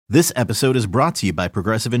This episode is brought to you by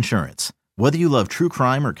Progressive Insurance. Whether you love true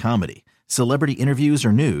crime or comedy, celebrity interviews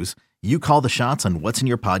or news, you call the shots on what's in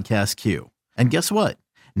your podcast queue. And guess what?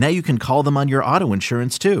 Now you can call them on your auto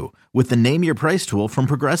insurance too with the Name Your Price tool from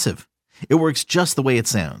Progressive. It works just the way it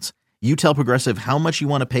sounds. You tell Progressive how much you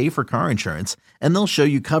want to pay for car insurance, and they'll show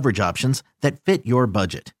you coverage options that fit your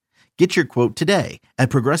budget. Get your quote today at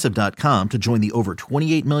Progressive.com to join the over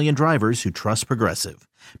 28 million drivers who trust Progressive.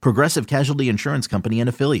 Progressive Casualty Insurance Company and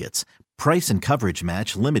Affiliates. Price and coverage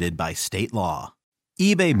match limited by state law.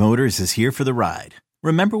 eBay Motors is here for the ride.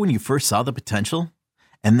 Remember when you first saw the potential?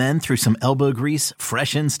 And then through some elbow grease,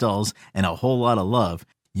 fresh installs, and a whole lot of love,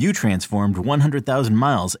 you transformed 100,000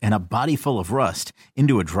 miles and a body full of rust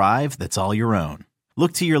into a drive that's all your own.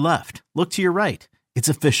 Look to your left. Look to your right. It's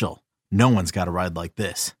official. No one's got a ride like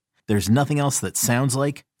this. There's nothing else that sounds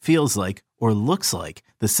like, feels like, or looks like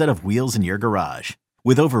the set of wheels in your garage.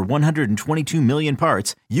 With over 122 million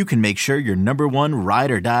parts, you can make sure your number one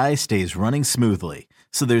ride or die stays running smoothly.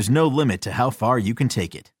 So there's no limit to how far you can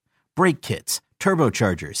take it. Brake kits,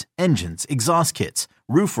 turbochargers, engines, exhaust kits,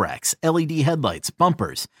 roof racks, LED headlights,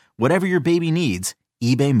 bumpers, whatever your baby needs,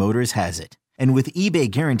 eBay Motors has it. And with eBay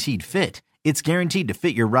Guaranteed Fit, it's guaranteed to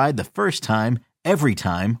fit your ride the first time, every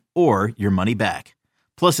time, or your money back.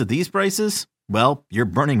 Plus, at these prices, well, you're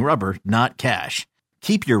burning rubber, not cash.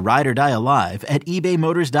 Keep your ride or die alive at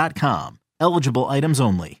ebaymotors.com. Eligible items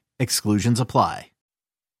only. Exclusions apply.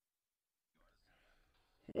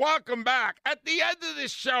 Welcome back. At the end of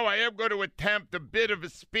this show, I am going to attempt a bit of a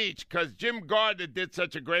speech because Jim Gardner did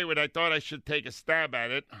such a great one. I thought I should take a stab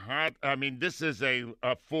at it. I mean, this is a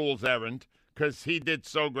fool's errand because he did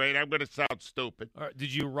so great. I'm going to sound stupid.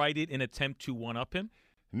 Did you write it in attempt to one-up him?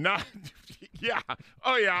 No, yeah.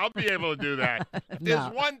 Oh, yeah, I'll be able to do that.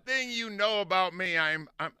 There's one thing you know about me. I'm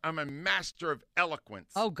a master of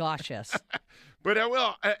eloquence. Oh, gosh, yes. But I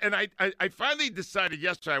will. And I finally decided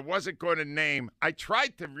yesterday I wasn't going to name. I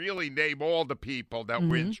tried to really name all the people that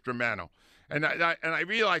were instrumental. And I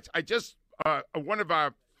realized one of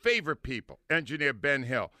our favorite people, engineer Ben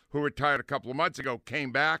Hill, who retired a couple of months ago,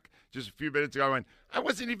 came back just a few minutes ago, and I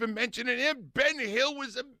wasn't even mentioning him. Ben Hill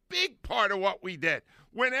was a big part of what we did.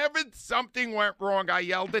 Whenever something went wrong, I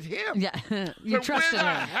yelled at him. Yeah, you trusted him.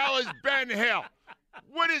 Where the hell is Ben Hill?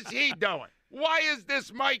 What is he doing? Why is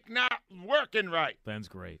this mic not working right? Ben's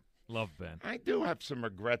great. Love Ben. I do have some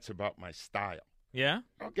regrets about my style. Yeah?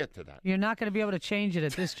 I'll get to that. You're not going to be able to change it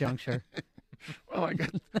at this juncture. Well,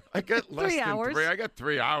 I got less 3 than hours. 3. I got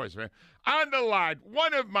 3 hours, man. On the line,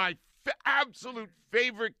 one of my absolute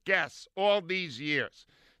favorite guests all these years.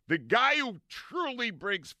 The guy who truly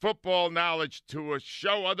brings football knowledge to a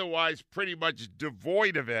show otherwise pretty much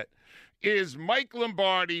devoid of it is Mike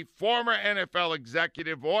Lombardi, former NFL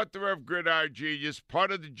executive, author of Gridiron Genius,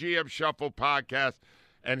 part of the GM Shuffle podcast,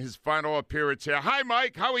 and his final appearance here. Hi,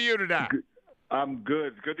 Mike. How are you today? I'm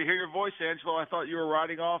good. Good to hear your voice, Angelo. I thought you were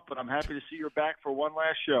riding off, but I'm happy to see you're back for one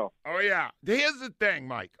last show. Oh, yeah. Here's the thing,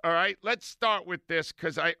 Mike, all right? Let's start with this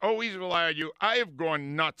because I always rely on you. I have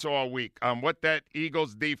gone nuts all week on what that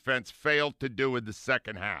Eagles defense failed to do in the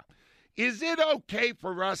second half. Is it okay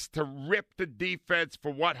for us to rip the defense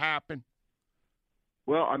for what happened?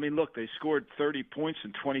 Well, I mean, look, they scored 30 points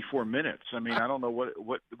in 24 minutes. I mean, I don't know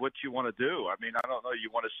what you want to do. I mean, I don't know. You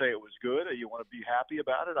want to say it was good or you want to be happy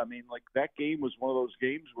about it? I mean, like that game was one of those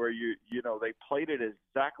games where you know, they played it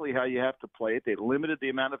exactly how you have to play it. They limited the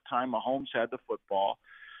amount of time Mahomes had the football.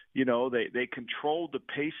 You know, they controlled the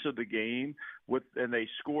pace of the game and they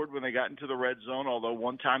scored when they got into the red zone, although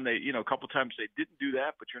one time a couple times they didn't do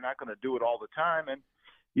that, but you're not going to do it all the time. And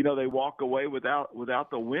you know, they walk away without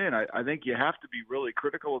the win. I think you have to be really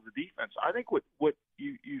critical of the defense. I think what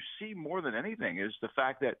you see more than anything is the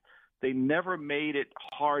fact that they never made it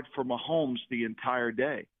hard for Mahomes the entire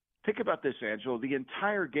day. Think about this, Angelo. The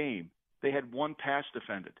entire game, they had one pass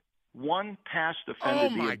defended. One pass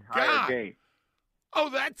defended the entire game. Oh,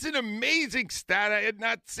 that's an amazing stat I had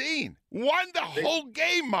not seen. Won the whole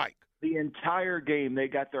game, Mike. The entire game, they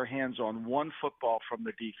got their hands on one football from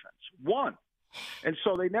the defense. One. And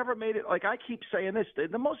so they never made it. Like I keep saying this,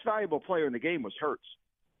 the most valuable player in the game was Hurts.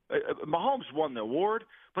 Mahomes won the award,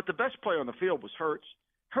 but the best player on the field was Hurts.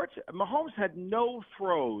 Mahomes had no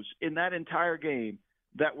throws in that entire game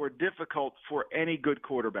that were difficult for any good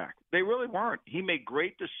quarterback. They really weren't. He made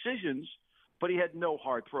great decisions, but he had no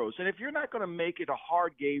hard throws. And if you're not going to make it a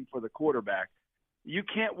hard game for the quarterback, you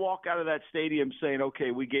can't walk out of that stadium saying,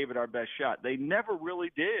 okay, we gave it our best shot. They never really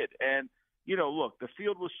did. And you know, look, the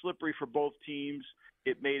field was slippery for both teams.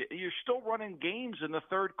 You're still running games in the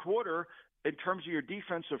third quarter in terms of your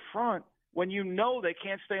defensive front when you know they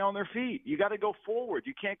can't stay on their feet. You got to go forward.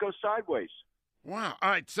 You can't go sideways. Wow. All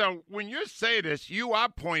right. So when you say this, you are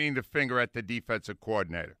pointing the finger at the defensive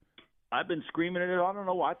coordinator. I've been screaming at it. I don't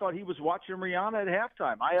know. I thought he was watching Rihanna at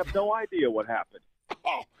halftime. I have no idea what happened.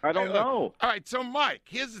 Oh, I don't know. All right. So, Mike,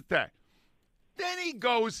 here's the thing. Then he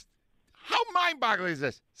goes, how mind-boggling is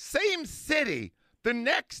this? Same city the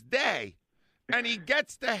next day, and he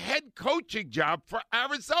gets the head coaching job for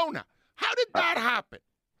Arizona. How did that happen?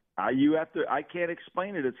 I can't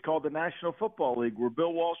explain it. It's called the National Football League, where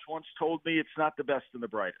Bill Walsh once told me it's not the best and the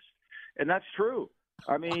brightest. And that's true.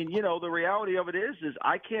 I mean, the reality of it is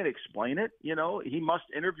I can't explain it. He must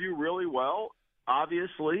interview really well,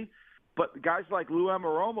 obviously. But guys like Lou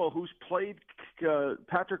Anarumo, who's played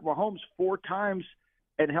Patrick Mahomes 4 times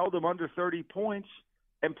and held him under 30 points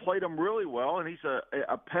and played him really well, and he's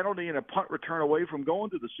a penalty and a punt return away from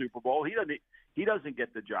going to the Super Bowl. He doesn't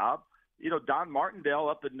get the job. Don Martindale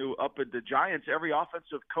up at the Giants, every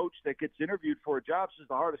offensive coach that gets interviewed for a job says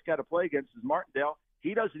the hardest guy to play against is Martindale.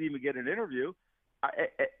 He doesn't even get an interview.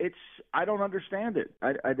 I don't understand it.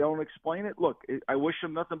 I don't explain it. Look, I wish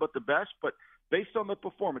him nothing but the best, but based on the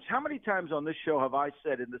performance, how many times on this show have I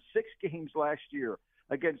said in the 6 games last year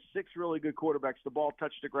against 6 really good quarterbacks, the ball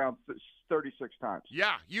touched the ground 36 times?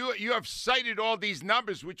 Yeah, you have cited all these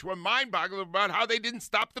numbers, which were mind-boggling about how they didn't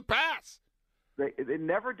stop the pass. They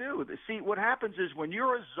never do. See, what happens is when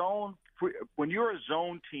you're a zone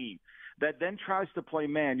team that then tries to play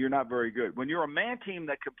man, you're not very good. When you're a man team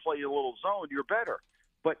that can play a little zone, you're better.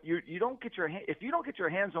 But you don't get if you don't get your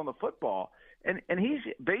hands on the football, and he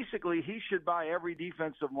should buy every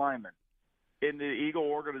defensive lineman in the Eagle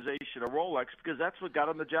organization a Rolex, because that's what got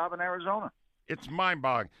him the job in Arizona. It's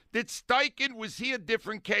mind-boggling. Did Steichen, was he a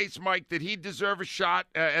different case, Mike? Did he deserve a shot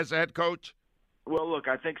as a head coach? Well, look,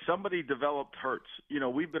 I think somebody developed Hurts.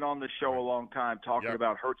 We've been on this show a long time talking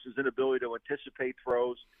about Hurts' inability to anticipate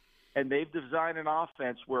throws, and they've designed an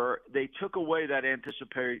offense where they took away that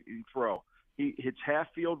anticipating throw. He hits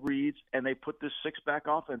half-field reads, and they put this 6-back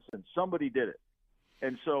offense in. Somebody did it.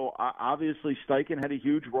 And so, obviously, Steichen had a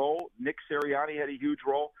huge role. Nick Sirianni had a huge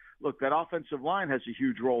role. Look, that offensive line has a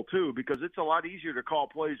huge role, too, because it's a lot easier to call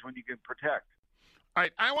plays when you can protect. All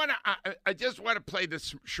right, I just want to play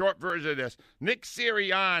this short version of this. Nick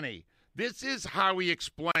Sirianni, this is how he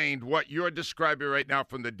explained what you're describing right now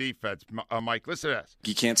from the defense. Mike, listen to this.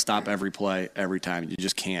 You can't stop every play every time. You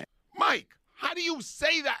just can't. Mike, how do you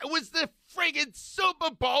say that? It was the friggin'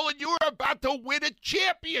 Super Bowl, and you were about to win a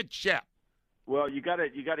championship. Well, you got to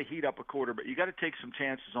heat up a quarterback. You got to take some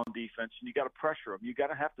chances on defense, and you got to pressure them. You got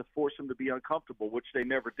to have to force them to be uncomfortable, which they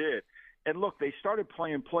never did. And look, they started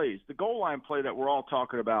playing plays. The goal line play that we're all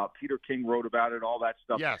talking about, Peter King wrote about it, all that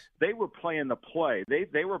stuff. Yes. They were playing the play.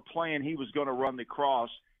 They were playing he was going to run the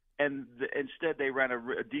cross, and instead they ran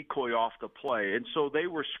a decoy off the play. And so they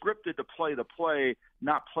were scripted to play the play,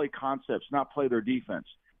 not play concepts, not play their defense.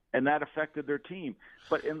 And that affected their team.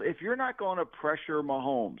 But if you're not going to pressure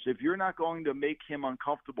Mahomes, if you're not going to make him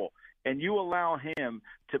uncomfortable, and you allow him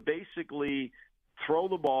to basically throw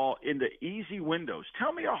the ball into easy windows,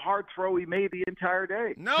 tell me a hard throw he made the entire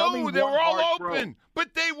day. No, they were all open.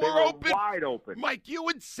 But they were open. Wide open. Mike, you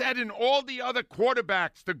had said in all the other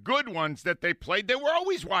quarterbacks, the good ones that they played, they were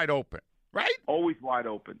always wide open. Right? Always wide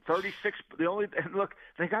open. 36. And look,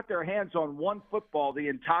 they got their hands on one football the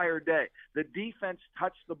entire day. The defense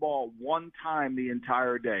touched the ball one time the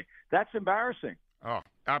entire day. That's embarrassing. Oh,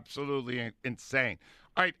 absolutely insane.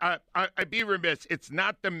 All right, I'd be remiss. It's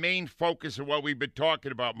not the main focus of what we've been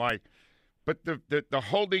talking about, Mike, but the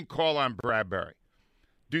holding call on Bradbury.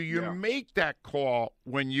 Do you make that call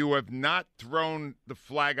when you have not thrown the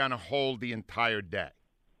flag on a hold the entire day?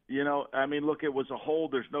 Look, it was a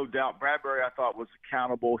hold. There's no doubt. Bradbury, I thought, was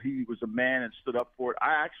accountable. He was a man and stood up for it.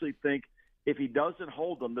 I actually think if he doesn't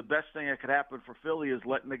hold them, the best thing that could happen for Philly is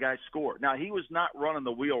letting the guy score. Now, he was not running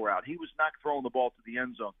the wheel route. He was not throwing the ball to the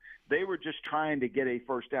end zone. They were just trying to get a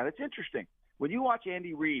first down. It's interesting. When you watch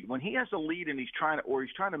Andy Reid, when he has a lead and he's trying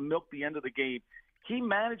to milk the end of the game, he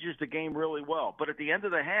manages the game really well. But at the end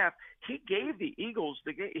of the half, he gave the Eagles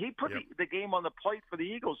the game. He put the game on the plate for the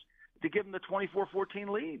Eagles to give them the 24-14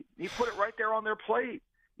 lead. He put it right there on their plate.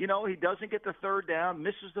 He doesn't get the third down,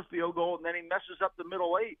 misses the field goal, and then he messes up the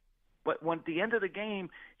middle eight. But when at the end of the game,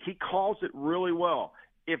 he calls it really well.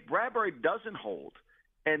 If Bradbury doesn't hold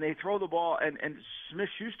and they throw the ball and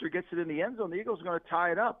Smith-Schuster gets it in the end zone, the Eagles are going to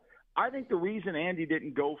tie it up. I think the reason Andy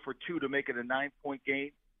didn't go for 2 to make it a 9-point game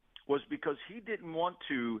was because he didn't want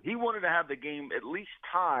to – he wanted to have the game at least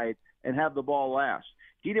tied and have the ball last.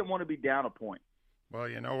 He didn't want to be down a point. Well,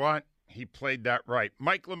 you know what? He played that right.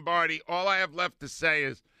 Mike Lombardi, all I have left to say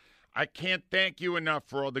is I can't thank you enough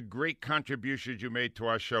for all the great contributions you made to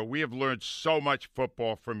our show. We have learned so much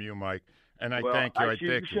football from you, Mike. And I Well, thank you.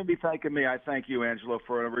 you shouldn't be thanking me. I thank you, Angelo,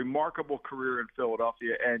 for a remarkable career in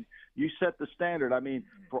Philadelphia, and you set the standard. I mean,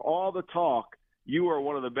 for all the talk, you are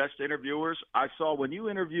one of the best interviewers. I saw when you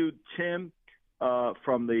interviewed Tim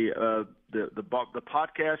from the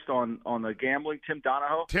podcast on the gambling, Tim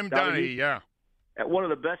Donahoe. Tim Donahue, yeah. One of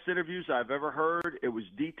the best interviews I've ever heard. It was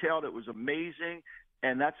detailed. It was amazing.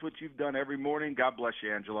 And that's what you've done every morning. God bless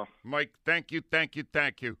you, Angelo. Mike, thank you.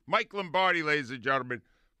 Mike Lombardi, ladies and gentlemen,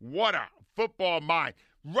 what a football mind.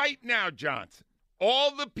 Right now, Johnson,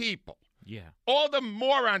 all the people, all the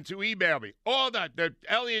morons who email me, all the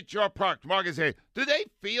Elliot Shaw Park, Marcus Hayes, do they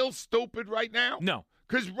feel stupid right now? No.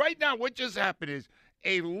 Because right now what just happened is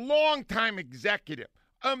a longtime executive,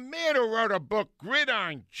 a man who wrote a book,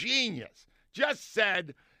 Gridiron Genius, just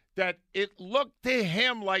said that it looked to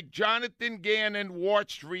him like Jonathan Gannon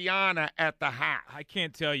watched Rihanna at the half. I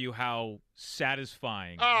can't tell you how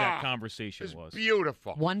satisfying that conversation was.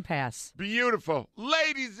 Beautiful. One pass. Beautiful.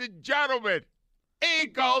 Ladies and gentlemen,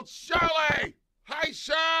 Eagle Shirley. Hi,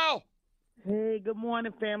 Shirl. Hey, good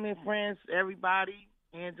morning, family and friends, everybody.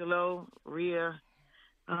 Angelo, Rhea,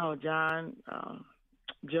 John,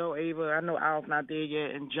 Joe, Ava. I know Al's not there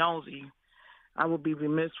yet, and Jonesy. I would be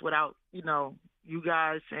remiss without, you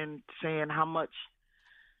guys and saying how much.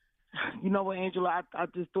 You know what, Angelo? I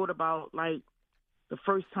just thought about, like, the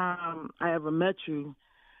first time I ever met you.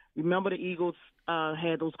 Remember the Eagles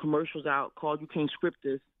had those commercials out called "You Can't Script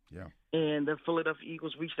This." Yeah. And the Philadelphia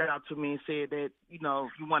Eagles reached out to me and said that, you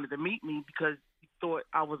wanted to meet me because you thought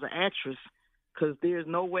I was an actress. Because there's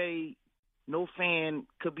no way no fan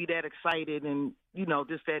could be that excited and,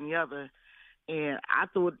 this, that, and the other. And I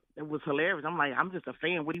thought it was hilarious. I'm like, I'm just a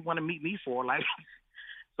fan. What do you want to meet me for? Like,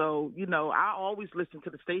 so, I always listen to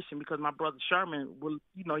the station because my brother Sherman will,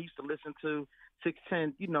 he used to listen to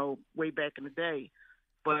 610, way back in the day.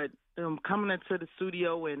 But coming into the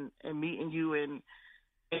studio and meeting you and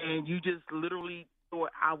you just literally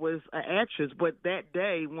thought I was an actress. But that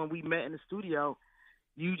day when we met in the studio,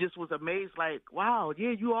 you just was amazed, like, wow,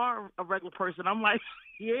 yeah, you are a regular person. I'm like,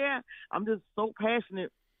 yeah, I'm just so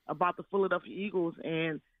passionate about the Philadelphia Eagles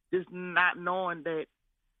and just not knowing that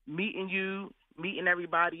meeting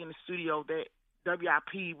everybody in the studio, that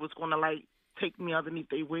WIP was going to, like, take me underneath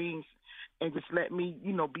their wings and just let me,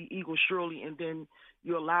 be Eagle Shirley. And then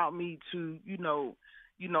you allowed me to,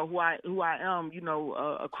 who I am,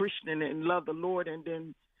 a Christian and love the Lord. And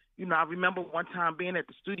then, I remember one time being at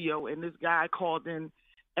the studio and this guy called in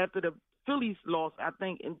after the Phillies lost, I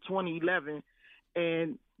think in 2011,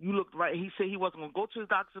 and you looked right. He said he wasn't going to go to his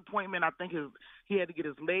doctor's appointment. I think he had to get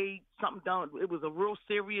his leg, something done. It was a real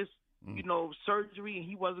serious, surgery, and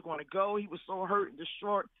he wasn't going to go. He was so hurt and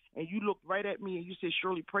distraught. And you looked right at me and you said,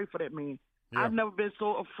 Shirley, pray for that man. Yeah. I've never been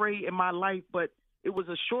so afraid in my life, but it was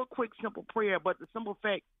a short, quick, simple prayer. But the simple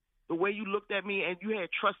fact, the way you looked at me and you had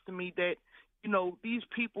trust in me that, these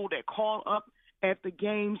people that call up after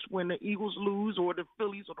games when the Eagles lose or the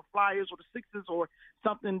Phillies or the Flyers or the Sixers or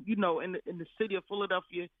something, in the city of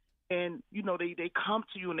Philadelphia, and, they come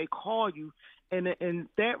to you and they call you. And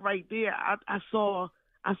that right there, I saw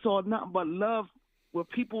nothing but love where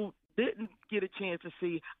people didn't get a chance to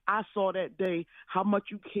see. I saw that day how much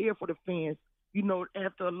you care for the fans,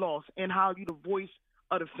 after a loss, and how you the voice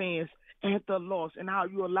of the fans after a loss, and how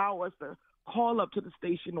you allow us to call up to the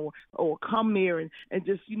station or come there and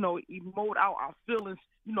just, emote out our feelings,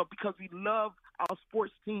 because we love our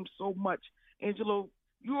sports team so much. Angelo,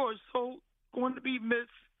 you are so going to be missed.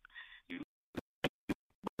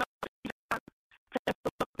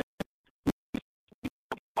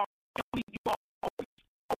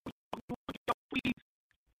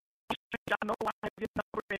 I know I have your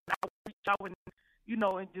number and I'll reach out and,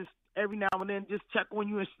 and just every now and then just check on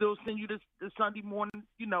you and still send you the Sunday morning,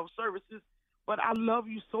 services. But I love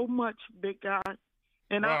you so much, big guy.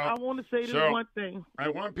 And I want to say this one thing. I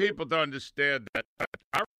want people to understand that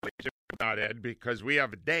our relationship is not end because we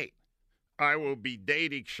have a date. I will be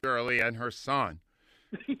dating Shirley and her son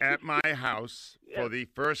at my house for the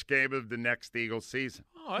first game of the next Eagles season.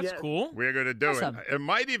 Oh, that's cool. We're going to do it. It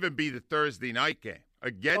might even be the Thursday night game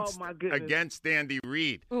against Andy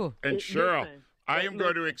Reid. Ooh. And Cheryl, I am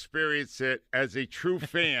going to experience it as a true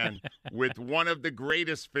fan with one of the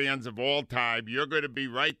greatest fans of all time. You're going to be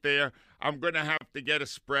right there. I'm going to have to get a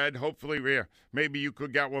spread. Hopefully, maybe you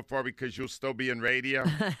could get one for me because you'll still be in radio.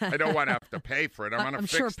 I don't want to have to pay for it. I'm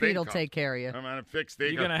sure Pete will take care of you. I'm on a fixed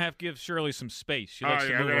income. You're going to have to give Shirley some space. She likes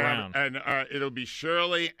to move around. And it'll be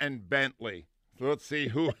Shirley and Bentley. Let's see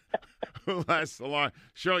who lasts the long.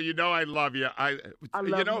 Shirley, I love you. I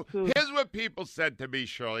love you too. Here's what people said to me,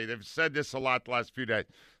 Shirley. They've said this a lot the last few days.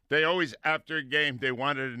 They always, after a game, they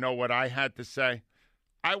wanted to know what I had to say.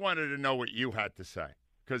 I wanted to know what you had to say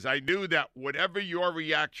because I knew that whatever your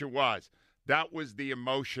reaction was, that was the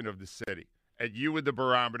emotion of the city. And you were the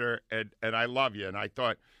barometer, and I love you. And I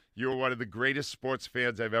thought you were one of the greatest sports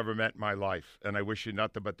fans I've ever met in my life, and I wish you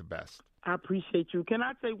nothing but the best. I appreciate you. Can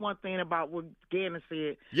I say one thing about what Gannon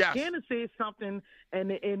said? Yes. Gannon said something,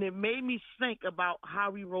 and it made me think about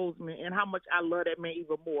Howie Roseman and how much I love that man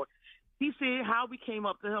even more. He said Howie came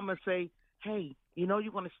up to him and say, hey, you're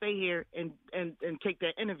going to stay here and take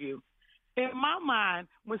that interview. In my mind,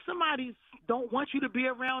 when somebody don't want you to be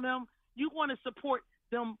around them, you want to support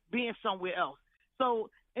them being somewhere else.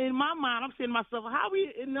 So in my mind, I'm saying to myself,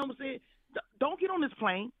 Howie and them said, don't get on this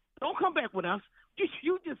plane. Don't come back with us.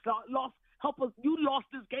 You just lost. Help us. You lost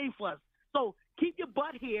this game for us. So keep your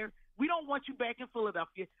butt here. We don't want you back in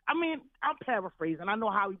Philadelphia. I mean, I'm paraphrasing. I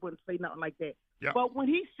know Howie wouldn't say nothing like that. Yep. But when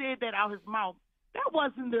he said that out his mouth, that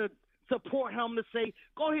wasn't to support him to say,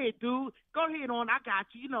 go ahead, dude. Go ahead on. I got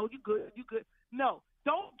you. You good. You good. No,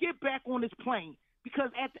 don't get back on this plane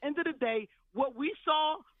because at the end of the day, what we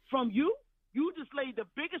saw from you just laid the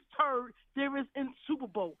biggest turd there is in Super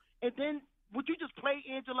Bowl. And then would you just play,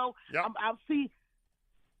 Angelo? Yep.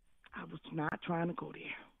 I was not trying to go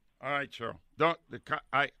there. All right, Cheryl.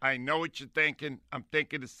 I know what you're thinking. I'm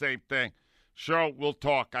thinking the same thing. Cheryl, we'll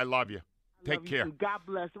talk. I love you. Take care. Too. God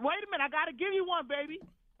bless. Wait a minute. I got to give you one, baby.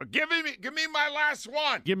 Give me my last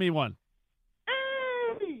one. Give me one.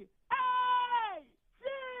 E-A-C-L.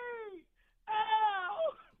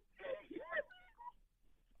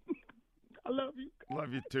 I love you.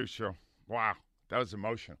 Love you too, Cheryl. Wow, that was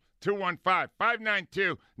emotional.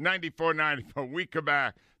 215-592-9494. We come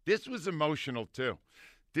back. This was emotional, too.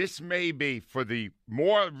 This may be, for the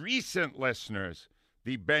more recent listeners,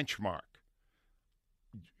 the benchmark.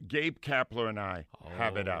 Gabe Kapler and I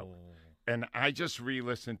have it out. And I just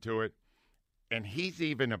re-listened to it, and he's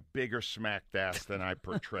even a bigger smacked ass than I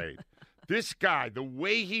portrayed. This guy, the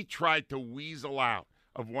way he tried to weasel out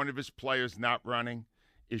of one of his players not running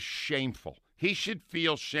is shameful. He should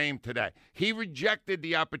feel shame today. He rejected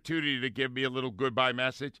the opportunity to give me a little goodbye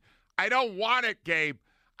message. I don't want it, Gabe.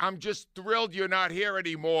 I'm just thrilled you're not here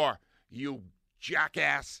anymore, you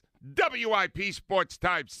jackass. WIP Sports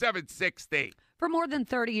Time, 760. For more than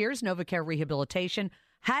 30 years, NovaCare Rehabilitation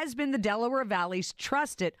has been the Delaware Valley's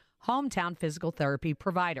trusted hometown physical therapy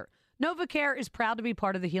provider. NovaCare is proud to be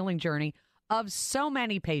part of the healing journey of so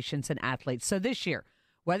many patients and athletes. So this year,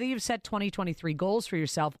 whether you've set 2023 goals for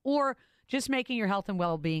yourself or just making your health and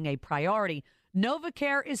well-being a priority,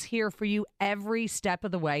 NovaCare is here for you every step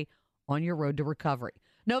of the way on your road to recovery.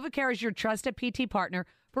 NovaCare is your trusted PT partner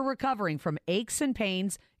for recovering from aches and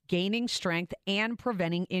pains, gaining strength, and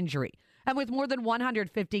preventing injury. And with more than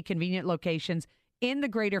 150 convenient locations in the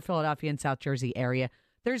greater Philadelphia and South Jersey area,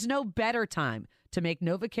 there's no better time to make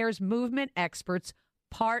NovaCare's movement experts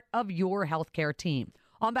part of your healthcare team.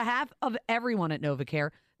 On behalf of everyone at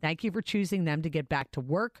NovaCare, thank you for choosing them to get back to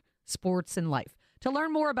work, sports, and life. To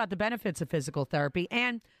learn more about the benefits of physical therapy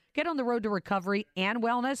and get on the road to recovery and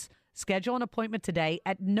wellness, schedule an appointment today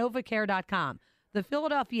at NovaCare.com. The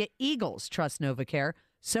Philadelphia Eagles trust NovaCare.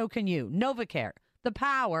 So can you. NovaCare, the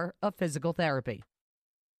power of physical therapy.